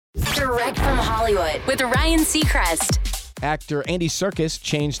Direct from Hollywood with Ryan Seacrest. Actor Andy Serkis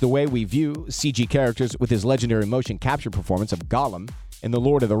changed the way we view CG characters with his legendary motion capture performance of Gollum in the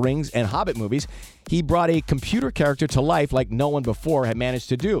Lord of the Rings and Hobbit movies. He brought a computer character to life like no one before had managed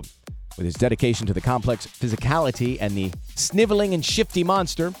to do. With his dedication to the complex physicality and the sniveling and shifty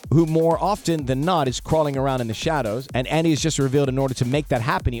monster, who more often than not is crawling around in the shadows, and Andy has just revealed in order to make that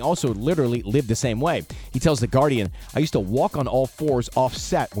happen, he also literally lived the same way. He tells The Guardian, "I used to walk on all fours off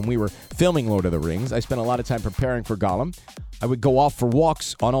set when we were filming Lord of the Rings. I spent a lot of time preparing for Gollum. I would go off for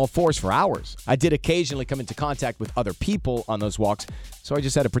walks on all fours for hours. I did occasionally come into contact with other people on those walks, so I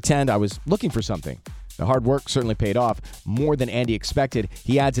just had to pretend I was looking for something." The hard work certainly paid off, more than Andy expected.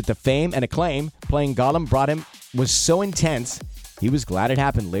 He adds that the fame and acclaim playing Gollum brought him was so intense, he was glad it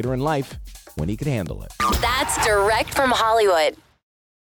happened later in life when he could handle it. That's Direct from Hollywood.